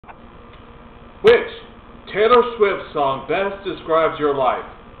Which Taylor Swift song best describes your life?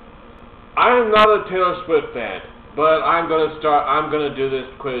 I am not a Taylor Swift fan, but I'm gonna do this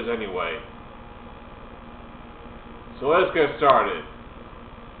quiz anyway. So let's get started.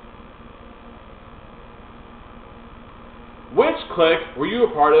 Which clique were you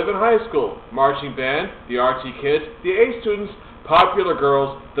a part of in high school? Marching band, the artsy kids, the A students, popular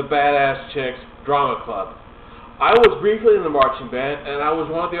girls, the badass chicks, drama club. I was briefly in the marching band, and I was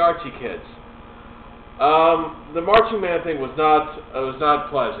one of the artsy kids. The marching band thing was not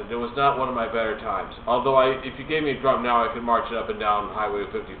pleasant. It was not one of my better times. Although if you gave me a drum now, I could march it up and down Highway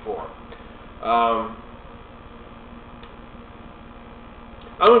 54.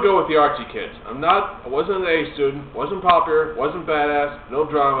 I'm gonna go with the artsy kids. I wasn't an A student, wasn't popular, wasn't badass, no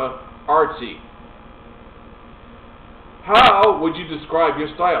drama, artsy. How would you describe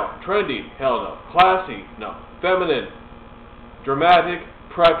your style? Trendy? Hell no. Classy? No. Feminine? Dramatic?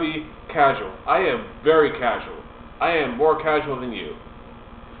 Preppy? Casual? I am very casual. I am more casual than you.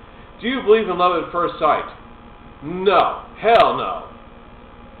 Do you believe in love at first sight? No. Hell no.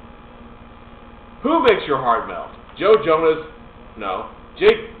 Who makes your heart melt? Joe Jonas? No.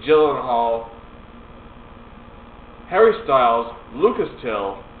 Jake Gyllenhaal, Harry Styles, Lucas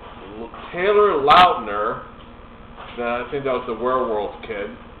Till, Taylor Lautner, I think that was the werewolf kid,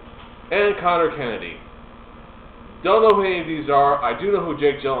 and Connor Kennedy. Don't know who any of these are. I do know who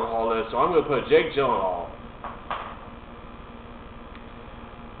Jake Gyllenhaal is, so I'm going to put Jake Gyllenhaal.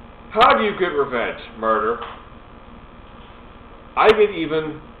 How do you get revenge? Murder. I get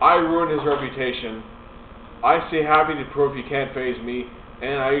even. I ruin his reputation. I stay happy to prove he can't faze me,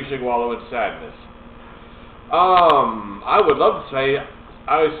 and I usually wallow in sadness. I would love to say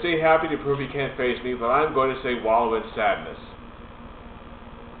I would stay happy to prove he can't faze me, but I'm going to say wallow in sadness.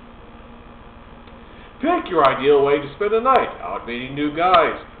 Pick your ideal way to spend a night. Out meeting new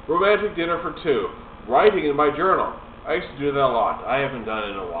guys. Romantic dinner for two. Writing in my journal. I used to do that a lot. I haven't done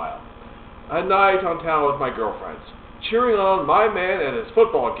it in a while. A night on town with my girlfriends. Cheering on my man at his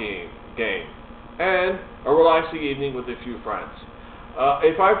football game. And a relaxing evening with a few friends.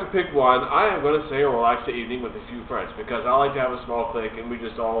 If I have to pick one, I am going to say a relaxing evening with a few friends, because I like to have a small clique and we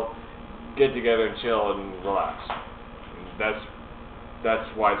just all get together and chill and relax. That's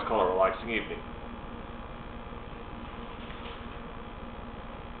why it's called a relaxing evening.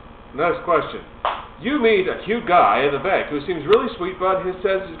 Next question. You meet a cute guy at the bank who seems really sweet, but his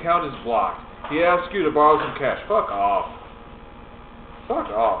savings account is blocked. He asks you to borrow some cash. Fuck off. Fuck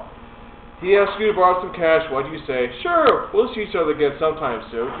off. He asks you to borrow some cash. What do you say? Sure, we'll see each other again sometime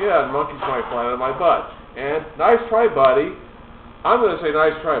soon. Yeah, the monkeys might fly out of my butt. And nice try, buddy. I'm going to say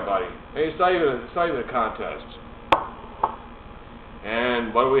nice try, buddy. And it's not even a contest.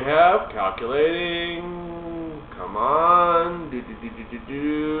 And what do we have? Calculating. Come on.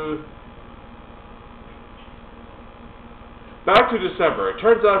 Back to December. It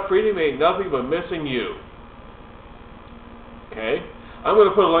turns out freedom ain't nothing but missing you. Okay? I'm going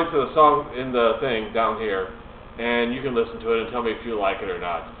to put a link to the song in the thing down here, and you can listen to it and tell me if you like it or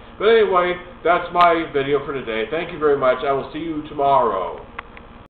not. But anyway, that's my video for today. Thank you very much. I will see you tomorrow.